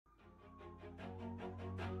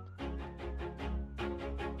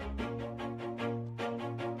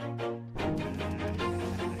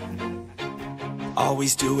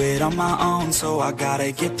Always do it on my own, so I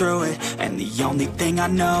gotta get through it. And the only thing I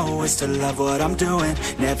know is to love what I'm doing.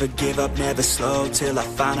 Never give up, never slow, till I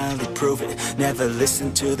finally prove it. Never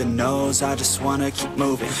listen to the no's, I just wanna keep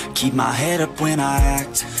moving. Keep my head up when I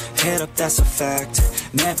act, head up, that's a fact.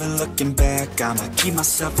 Never looking back, I'ma keep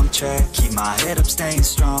myself on track. Keep my head up, staying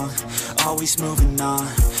strong, always moving on.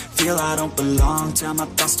 Feel I don't belong, tell my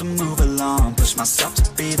thoughts to move along. Push myself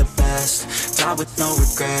to be the best, die with no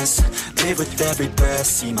regrets. Live with every breath,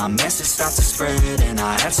 see my message start to spread. And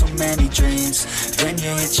I had so many dreams, then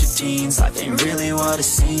you hit your teens. Life ain't really what it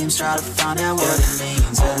seems, try to find out what it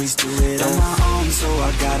means. Always do it on my own, so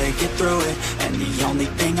I gotta get through it. And the only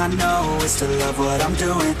thing I know is to love what I'm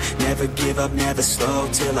doing. Never give up, never slow,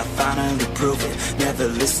 till I finally prove it. Never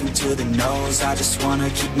listen to the no's, I just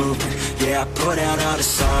wanna keep moving. Yeah, I put out all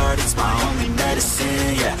this art, it's my only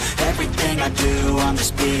medicine. Yeah, everything I do, I'm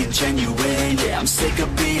just being genuine. Yeah, I'm sick of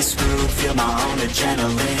being screwed, feel my own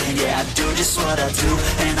adrenaline. Yeah, I do just what I do,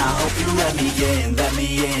 and I hope you let me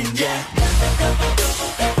in, yeah.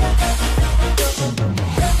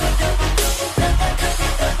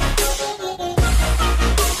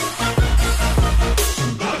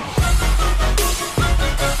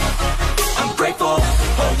 I'm grateful,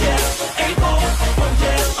 oh yeah, able, oh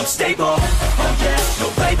yeah, I'm stable, oh yeah, no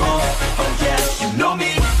label, oh yeah, you know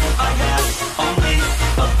me, I have only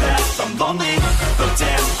a path, I'm lonely, but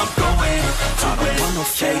damn, I'm going to win. I don't want no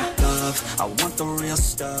fake love, I want the real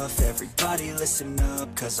stuff. Everybody listen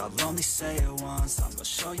up, cause I'll only say it once. I'm gonna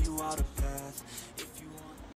show you all the path.